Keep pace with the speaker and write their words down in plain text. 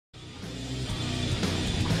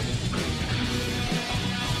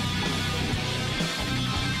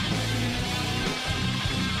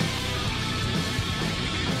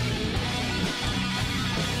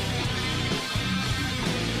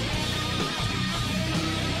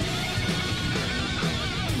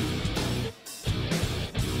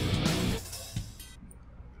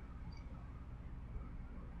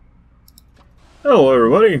Hello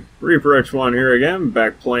everybody, Reaper X1 here again,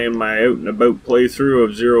 back playing my out and about playthrough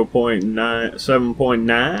of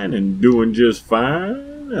 0.7.9 and doing just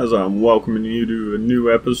fine as I'm welcoming you to a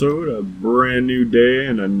new episode, a brand new day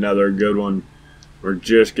and another good one. We're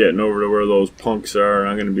just getting over to where those punks are.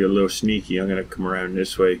 I'm going to be a little sneaky. I'm going to come around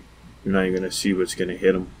this way. You're not even going to see what's going to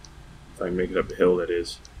hit them. If I can make it up the hill, that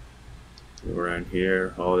is. Go around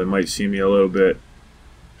here. Oh, they might see me a little bit.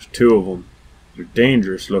 There's two of them. They're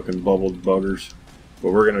dangerous looking bubbled buggers.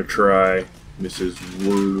 But we're going to try Mrs.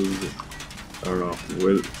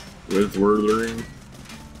 with Whirlering.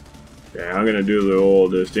 Yeah, I'm going to do the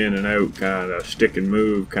old just in and out kind of stick and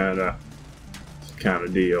move kind of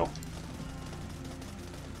deal.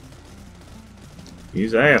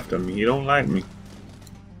 He's after me. He don't like me.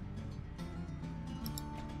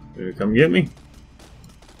 Gonna come get me?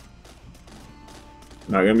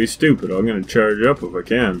 Not gonna be stupid. I'm gonna charge up if I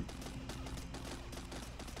can.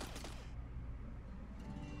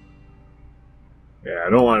 Yeah,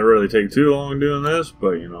 I don't want to really take too long doing this,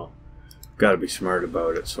 but you know, gotta be smart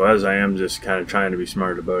about it. So as I am just kind of trying to be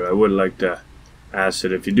smart about it, I would like to ask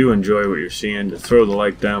that if you do enjoy what you're seeing, to throw the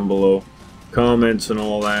like down below. Comments and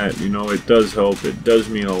all that, you know, it does help. It does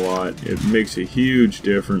mean a lot. It makes a huge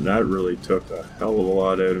difference. That really took a hell of a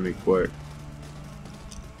lot out of me quick.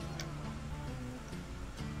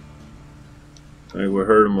 I think we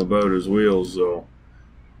heard him about his wheels though.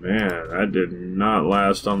 Man, that did not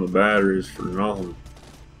last on the batteries for nothing.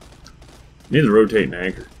 Need to rotate an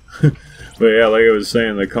anchor. But yeah, like I was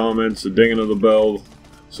saying, the comments, the dinging of the bell,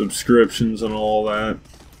 subscriptions and all that,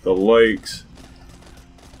 the likes.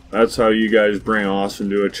 That's how you guys bring awesome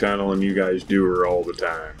to a channel, and you guys do her all the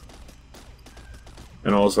time.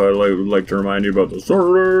 And also, I would like to remind you about the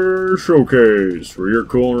Saturday Showcase, where your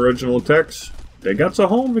cool and original techs, they got a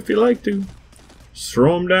home if you like to. Just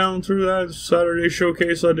throw them down through that Saturday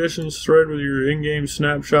Showcase auditions thread with your in-game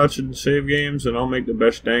snapshots and save games, and I'll make the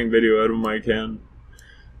best dang video out of them I can.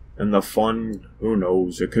 And the fun, who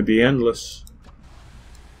knows, it could be endless.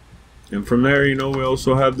 And from there, you know, we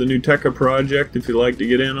also have the new Terra project if you'd like to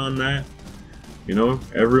get in on that. You know,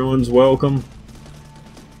 everyone's welcome.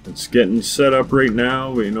 It's getting set up right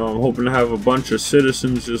now. You know, I'm hoping to have a bunch of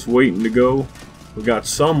citizens just waiting to go. We got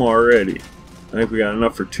some already. I think we got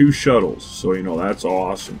enough for 2 shuttles, so you know, that's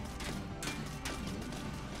awesome.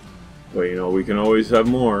 But you know, we can always have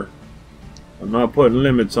more. I'm not putting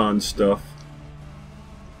limits on stuff.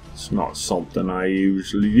 It's not something I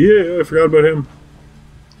usually... Yeah, I forgot about him.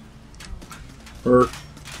 Or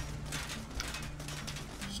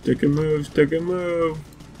stick and move, stick and move.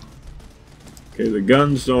 Okay, the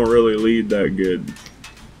guns don't really lead that good.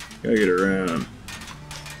 Gotta get around.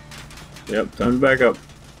 Yep, time to back up.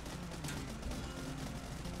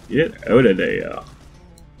 Get out of there.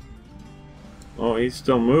 Oh, he's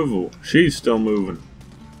still movable. She's still moving.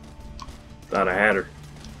 Thought I had her.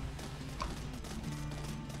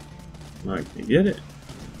 I can get it.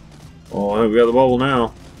 Oh, we got the bubble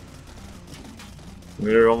now.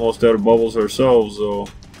 We're almost out of bubbles ourselves, though.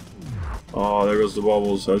 Oh, there goes the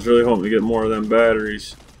bubbles. I was really hoping to get more of them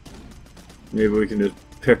batteries. Maybe we can just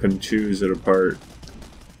pick and choose it apart.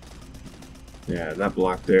 Yeah, that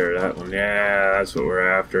block there, that one. Yeah, that's what we're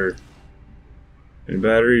after. Any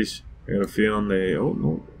batteries? I got a feeling they... Oh,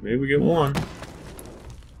 no. Maybe we get one.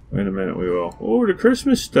 Wait a minute, we will. Oh, the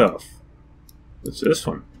Christmas stuff. What's this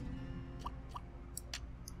one?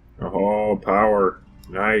 Oh, power.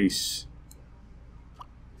 Nice.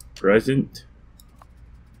 Present.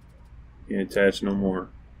 Can't attach no more.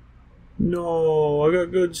 No, I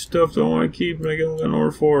got good stuff that I want to keep and I don't got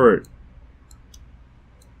nowhere for it.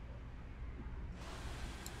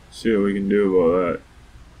 See what we can do about that.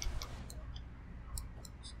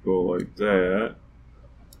 Let's go like that.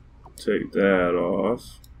 Take that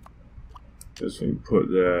off. Guess we can put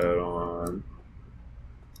that on.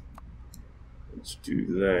 Let's do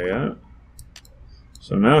that.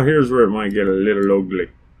 So now here's where it might get a little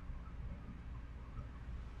ugly.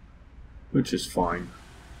 Which is fine.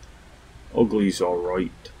 Ugly's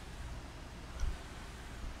alright.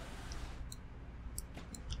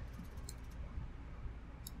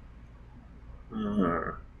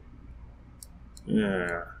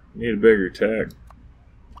 Yeah, need a bigger tech.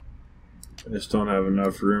 I just don't have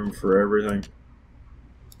enough room for everything.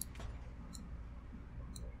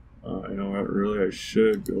 You know what, really I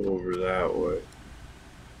should go over that way.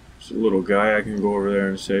 There's a little guy I can go over there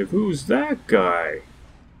and say, who's that guy?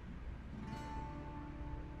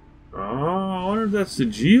 Oh, I wonder if that's the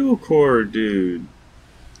geocore dude.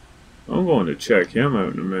 I'm going to check him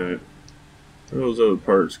out in a minute. Where those other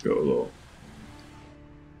parts go though?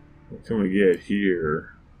 What can we get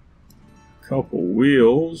here? Couple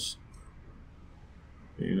wheels.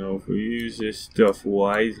 You know, if we use this stuff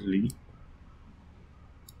wisely,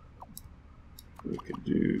 we could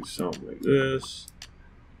do something like this.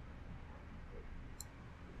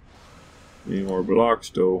 Need more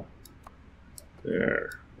blocks though.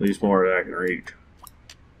 There. At least more that I can reach.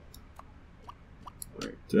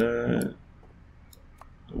 Like that.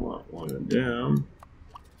 I want one of them.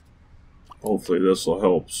 Hopefully this will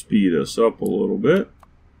help speed us up a little bit.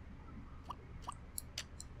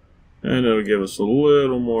 And it'll give us a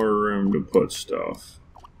little more room to put stuff.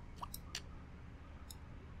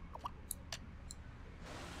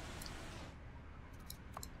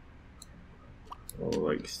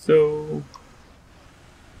 Like so.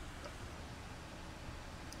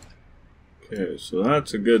 Okay, so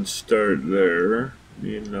that's a good start there.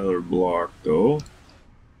 Need another block though.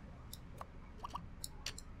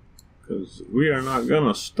 Because we are not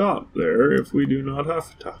gonna stop there if we do not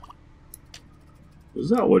have to. Because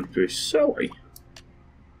that would be silly.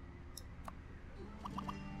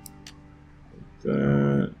 Like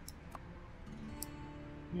that.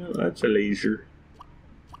 Yeah, that's a laser.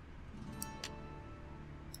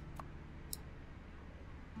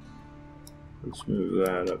 Let's move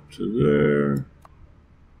that up to there.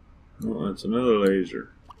 Oh, that's another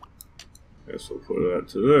laser. Guess we'll put that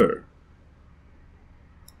to there.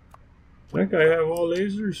 That guy have all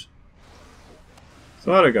lasers?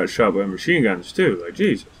 Thought I got shot by machine guns too, like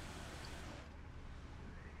Jesus.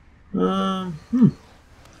 Well,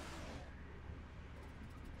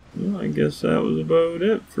 I guess that was about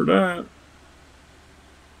it for that.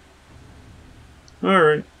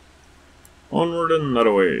 Alright. Onward and that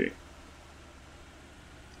away.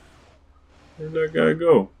 Where'd that guy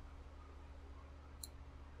go?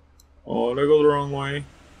 Oh, did I go the wrong way?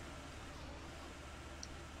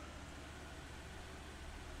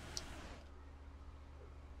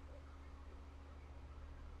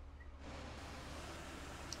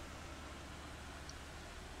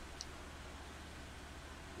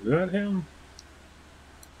 Is that him?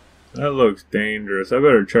 That looks dangerous. I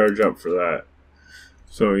better charge up for that.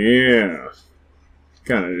 So yeah.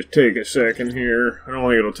 Kind of just take a second here. I don't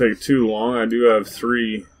think it'll take too long. I do have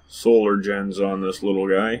 3 solar gens on this little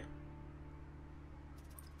guy.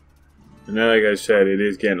 And then, like I said, it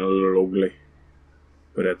is getting a little ugly.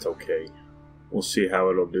 But that's okay. We'll see how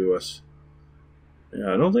it'll do us.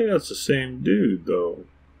 Yeah, I don't think that's the same dude, though.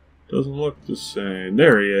 Doesn't look the same.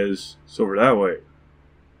 There he is. It's over that way.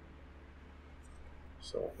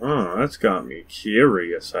 So, that's got me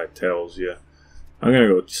curious, I tells you. I'm gonna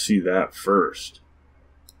go see that first.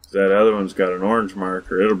 That other one's got an orange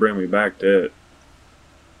marker. It'll bring me back to it.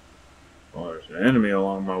 Oh, there's an enemy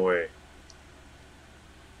along my way.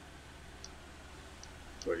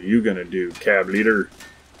 What are you gonna do, cab leader?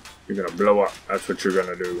 You're gonna blow up. That's what you're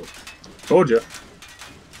gonna do. Told ya.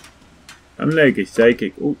 I'm like a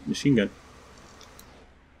psychic. Oh, machine gun.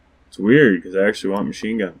 It's weird because I actually want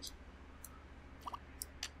machine guns.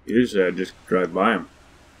 Usually I just drive by them.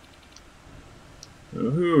 Now,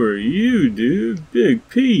 who are you, dude? Big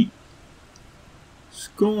Pete. What's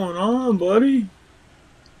going on, buddy?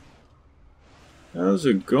 How's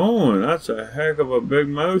it going? That's a heck of a big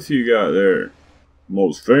mouth you got there.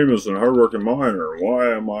 Most famous and hardworking miner.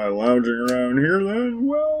 Why am I lounging around here then?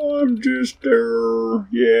 Well, I'm just,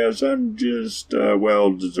 yes, I'm just,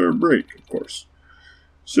 well, deserved break, of course.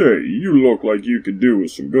 Say, you look like you could do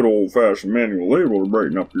with some good old-fashioned manual labor to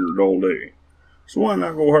brighten up your dull day. So why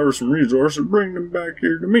not go hire some resources and bring them back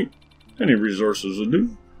here to me? Any resources will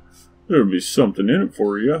do. There'll be something in it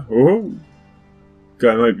for you. Ho-ho!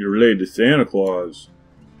 Guy might be related to Santa Claus.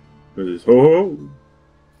 With his ho-ho!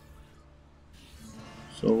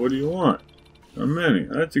 So what do you want? How many?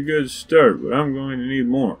 That's a good start, but I'm going to need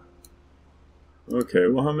more. Okay,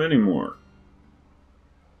 well how many more?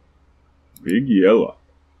 Big yellow.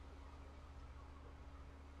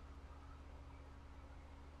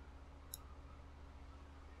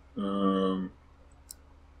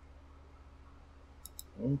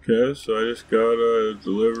 Okay, so I just gotta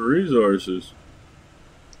deliver resources.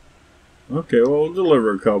 Okay, well, we'll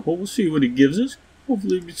deliver a couple. We'll see what he gives us.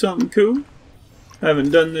 Hopefully it'll be something cool. I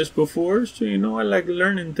haven't done this before, so you know I like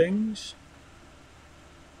learning things.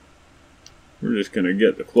 We're just gonna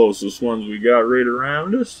get the closest ones we got right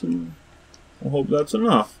around us, and I hope that's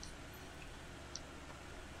enough.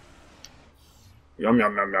 Yum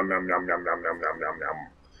yum yum yum yum yum yum yum yum yum yum yum.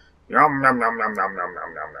 Yum yum yum yum yum yum yum yum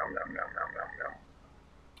yum yum yum yum yum yum.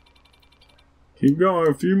 Keep going,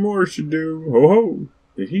 a few more should do. Ho ho!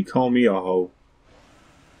 Did he call me a hoe?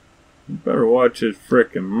 You better watch his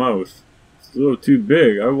frickin' mouth. It's a little too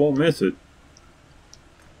big, I won't miss it.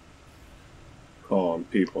 Calling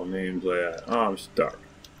people names like that. Oh, I'm stuck.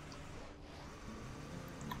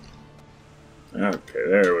 Okay,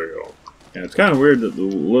 there we go. Yeah, it's kind of weird that the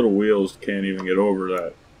little wheels can't even get over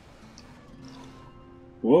that.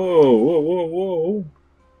 Whoa, whoa, whoa, whoa. What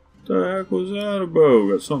the heck was that about?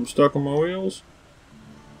 Got something stuck on my wheels?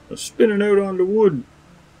 I'm spinning out on the wood.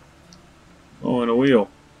 Oh, and a wheel.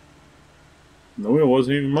 And the wheel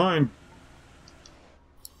wasn't even mine.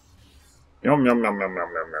 Yum, yum, yum, yum, yum,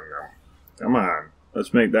 yum, yum, yum. Come on.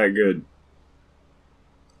 Let's make that good.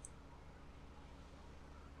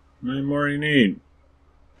 How many more do you need?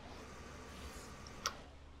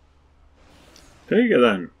 Take it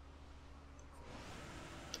then.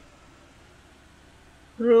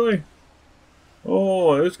 Really?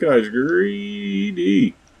 Oh, this guy's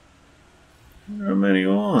greedy. How many he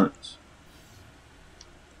wants?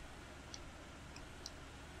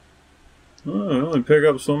 Oh, I only pick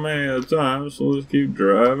up so many at a time, so let's keep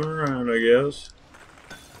driving around, I guess.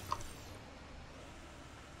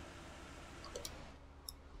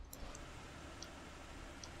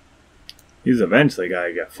 He's eventually got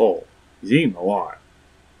to get full. He's eating a lot.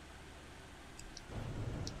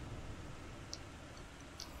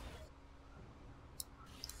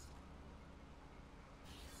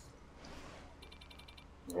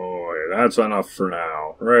 Oh, yeah, that's enough for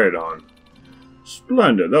now. Right on.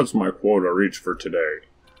 Splendid. That's my quota reached for today.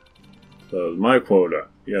 That was my quota.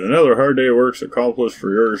 Yet another hard day of work's accomplished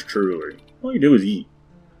for yours truly. All you do is eat.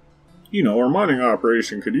 You know, our mining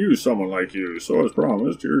operation could use someone like you, so as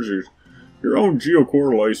promised, here's your own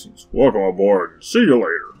geocore license. Welcome aboard, and see you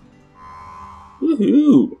later.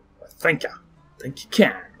 Woohoo! Thank you. Thank you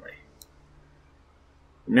kindly.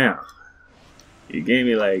 Now, you gave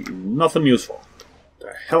me, like, nothing useful. What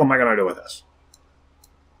the hell am I gonna do with this?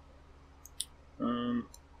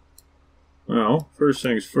 Well, first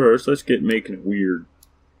things first, let's get making it weird.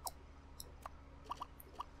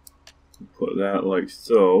 Put that like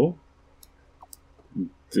so.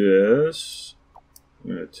 This. I'm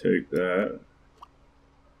gonna take that.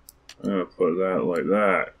 I'm gonna put that like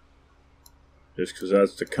that. Just because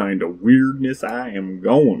that's the kind of weirdness I am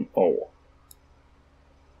going for.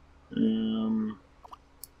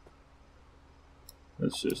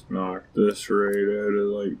 Let's just knock this right out of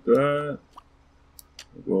like that.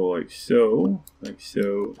 Go like so, and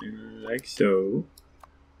like so.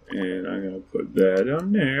 And I'm gonna put that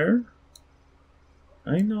on there.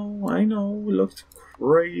 I know, it looks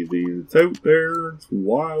crazy. It's out there, it's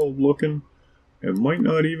wild looking. It might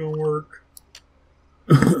not even work.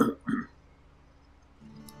 But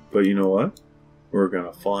you know what? We're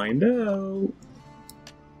gonna find out.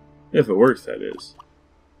 If it works, that is.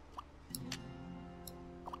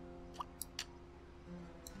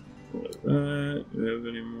 Like that. Do we have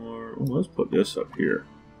any more? Oh, let's put this up here.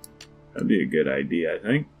 That'd be a good idea, I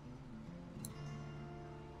think.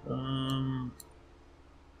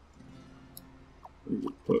 We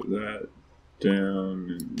could put that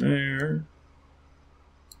down in there.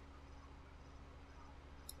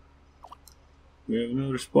 We have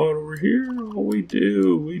another spot over here. Oh, we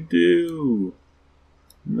do.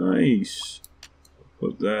 Nice.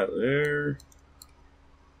 Put that there.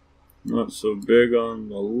 Not so big on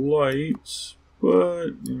the lights,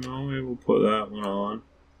 but, you know, maybe we'll put that one on.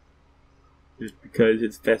 Just because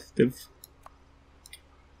it's festive.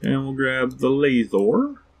 And we'll grab the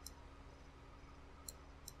laser.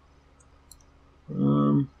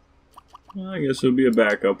 I guess it'll be a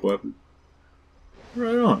backup weapon.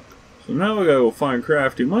 Right on. So now we gotta go find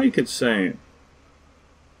Crafty Mike, it's saying.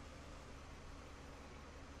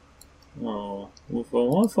 Oh, well, if I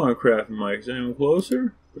want to find Crafty Mike, is anyone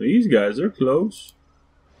closer? These guys are close.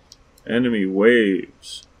 Enemy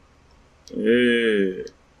waves. Yeah.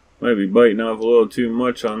 Might be biting off a little too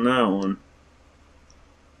much on that one.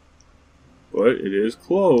 But it is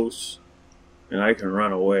close. And I can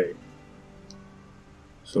run away.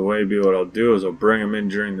 So maybe what I'll do is I'll bring them in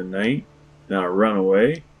during the night. Then I'll run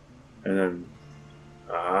away. And then...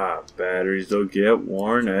 batteries will get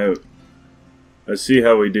worn out. Let's see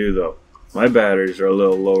how we do though. My batteries are a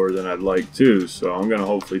little lower than I'd like too, so I'm gonna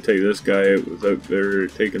hopefully take this guy out without there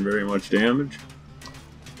taking very much damage.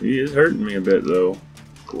 He is hurting me a bit though.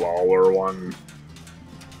 Lawler one.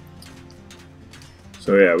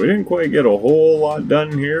 So yeah, we didn't quite get a whole lot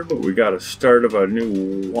done here, but we got a start of a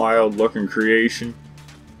new wild looking creation.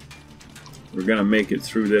 We're gonna make it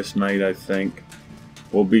through this night, I think.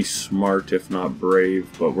 We'll be smart if not brave,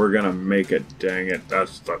 but we're gonna make it, dang it,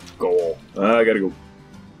 that's the goal. I gotta go.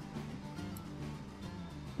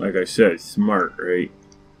 Like I said, smart, right?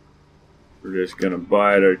 We're just gonna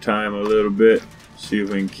bide our time a little bit, see if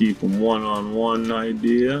we can keep them one-on-one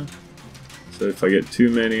idea. So if I get too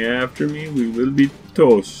many after me, we will be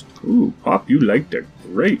toast. Ooh, Pop, you liked it.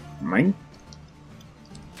 Great, man.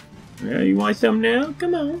 Yeah, you want some now?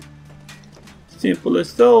 Come on. Simple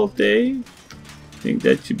assault, eh? Think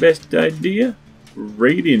that's your best idea?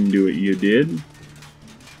 Right into it, you did.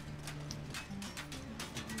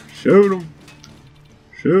 Shoot him.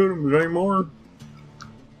 Shoot him. Is there any more?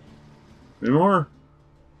 Any more?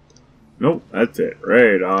 Nope, that's it.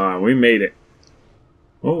 Right on. We made it.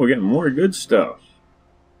 Oh, we're getting more good stuff.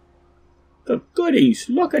 The goodies.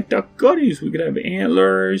 Look at the goodies. We could have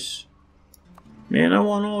antlers. Man, I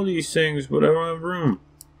want all these things, but I don't have room.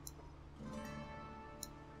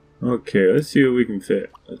 Okay, let's see what we can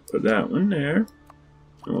fit. Let's put that one there.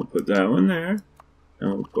 And we'll put that one there.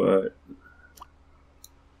 And we'll put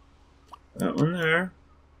that one there.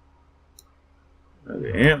 Now,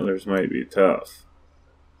 the antlers might be tough.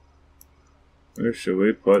 Where should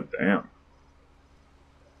we put them?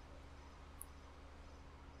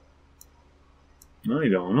 I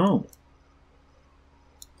don't know.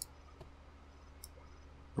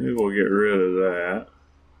 Maybe we'll get rid of that.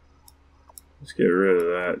 Let's get rid of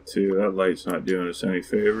that too. That light's not doing us any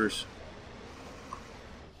favors.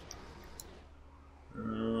 I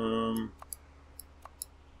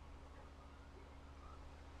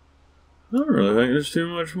don't really think there's too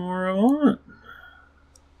much more I want.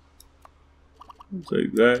 I'll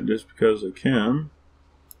take that just because I can.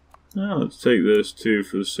 Now let's take this too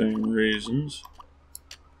for the same reasons.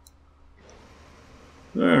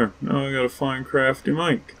 There, now I gotta find Crafty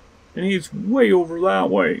Mike. And he's way over that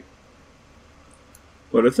way.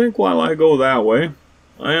 But I think while I go that way,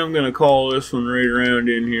 I am gonna call this one right around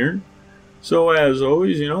in here. So as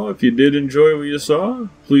always, you know, if you did enjoy what you saw,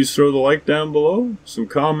 please throw the like down below, some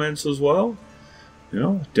comments as well. You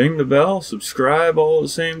know, ding the bell, subscribe all at the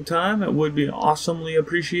same time. It would be awesomely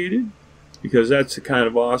appreciated, because that's the kind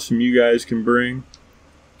of awesome you guys can bring.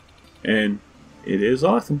 And it is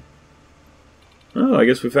awesome. Well, I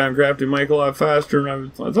guess we found Crafty Mike a lot faster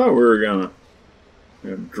than I thought we were gonna.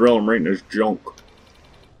 Drill him right in his junk.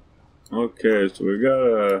 Okay, so we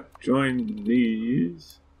gotta join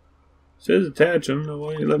these. It says attach them. No,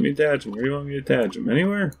 why don't you let me attach them? Where do you want me to attach them?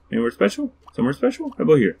 Anywhere? Anywhere special? Somewhere special? How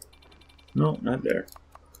about here? No, not there.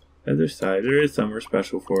 Other side. There is somewhere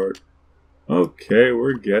special for it. Okay,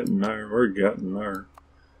 we're getting there. We're getting there.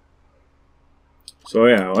 So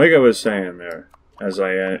yeah, like I was saying there, as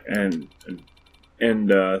I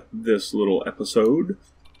end this little episode,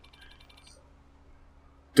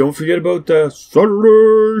 don't forget about the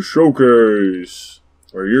Saturday Showcase,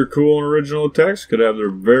 where your cool and original text could have their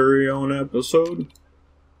very own episode. And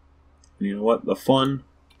you know what? The fun?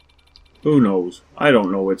 Who knows? I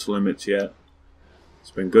don't know its limits yet.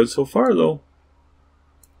 It's been good so far, though.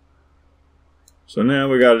 So now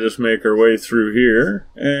we gotta just make our way through here.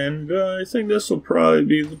 And I think this will probably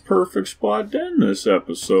be the perfect spot to end this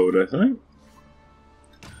episode, I think.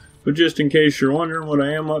 But just in case you're wondering what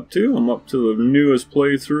I am up to, I'm up to the newest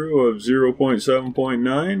playthrough of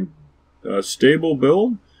 0.7.9, stable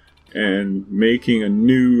build, and making a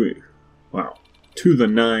new, wow, to the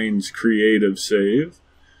nines creative save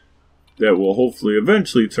that will hopefully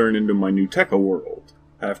eventually turn into my new Terra world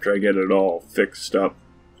after I get it all fixed up,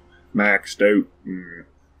 maxed out, and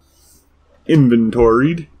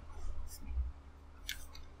inventoried.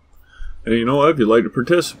 And you know what? If you'd like to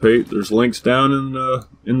participate, there's links down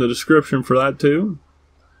in the description for that too,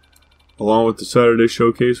 along with the Saturday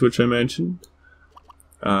Showcase, which I mentioned.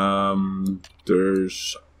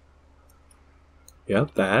 There's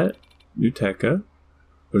that new Terra.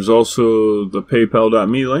 There's also the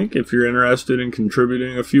PayPal.me link if you're interested in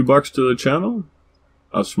contributing a few bucks to the channel.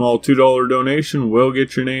 A small $2 donation will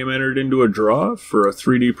get your name entered into a draw for a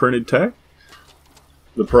 3D printed tech.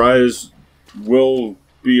 The prize will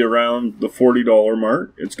be around the $40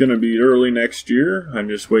 mark. It's going to be early next year. I'm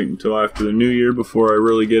just waiting until after the new year before I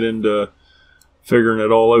really get into figuring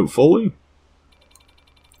it all out fully.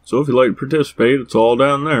 So if you'd like to participate, it's all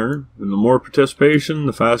down there. And the more participation,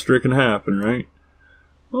 the faster it can happen, right?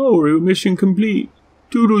 Oh, mission complete.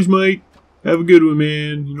 Toodles, mate. Have a good one,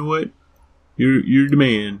 man. You know what? You're the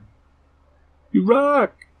man. You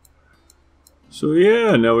rock. So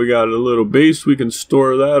yeah, now we got a little base. We can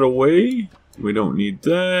store that away. We don't need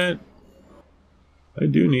that. I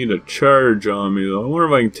do need a charge on me, though. I wonder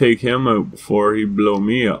if I can take him out before he blow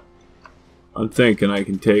me up. I'm thinking I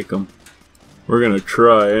can take him. We're gonna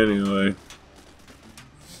try anyway.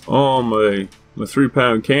 Oh, my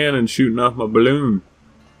 3-pound cannon shooting off my balloon.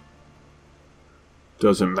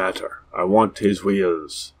 Doesn't matter. I want his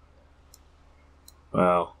wheels.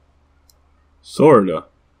 Wow. Sorta.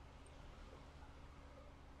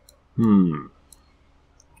 So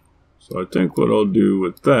I think what I'll do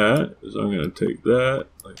with that is I'm going to take that,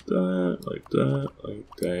 like that, like that,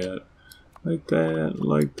 like that. Like that,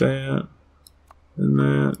 like that, and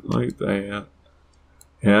that, like that.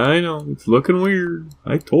 Yeah, I know, it's looking weird.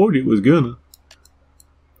 I told you it was gonna.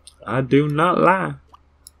 I do not lie.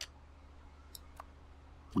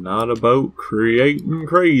 Not about creating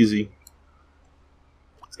crazy.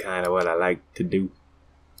 It's kind of what I like to do.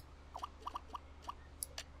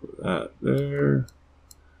 Put that there.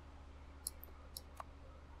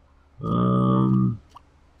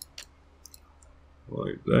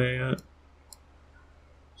 Like that.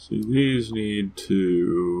 See, these need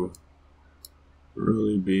to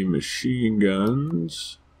really be machine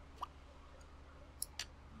guns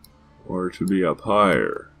or to be up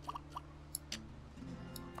higher.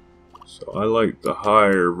 So I like the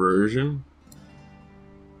higher version.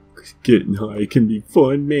 'Cause getting high can be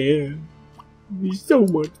fun, man. It'd be so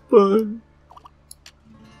much fun.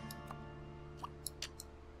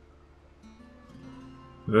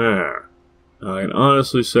 There. I can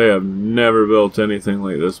honestly say I've never built anything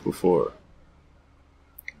like this before.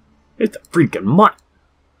 It's a freaking mutt.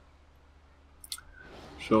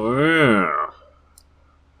 So yeah.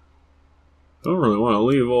 Don't really want to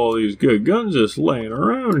leave all these good guns just laying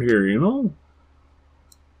around here, you know?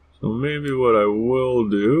 So maybe what I will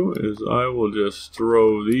do is I will just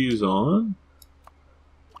throw these on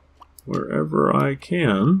wherever I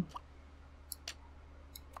can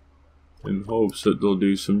in hopes that they'll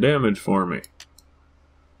do some damage for me.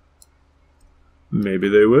 Maybe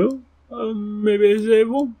they will, maybe they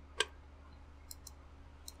won't.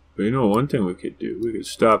 But you know one thing we could do? We could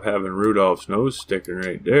stop having Rudolph's nose sticking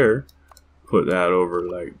right there. Put that over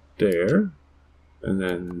like there. And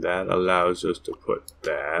then that allows us to put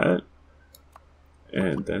that.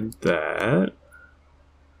 And then that.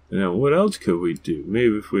 And then what else could we do?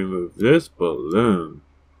 Maybe if we move this balloon.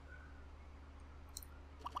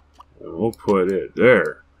 And we'll put it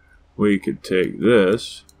there. We could take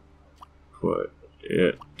this. Put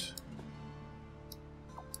it.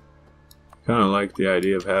 Kind of like the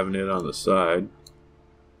idea of having it on the side.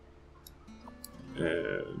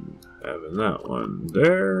 And having that one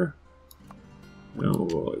there. And we'll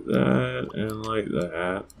go like that and like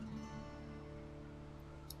that.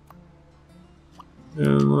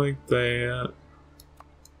 And like that.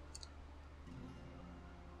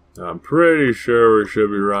 I'm pretty sure we should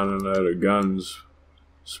be running out of guns,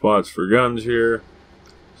 spots for guns here.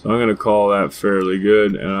 So I'm going to call that fairly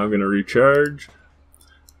good, and I'm going to recharge.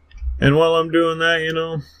 And while I'm doing that, you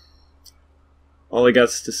know, all I got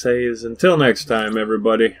to say is until next time,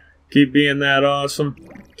 everybody, keep being that awesome.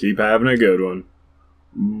 Keep having a good one.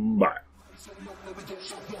 Bye.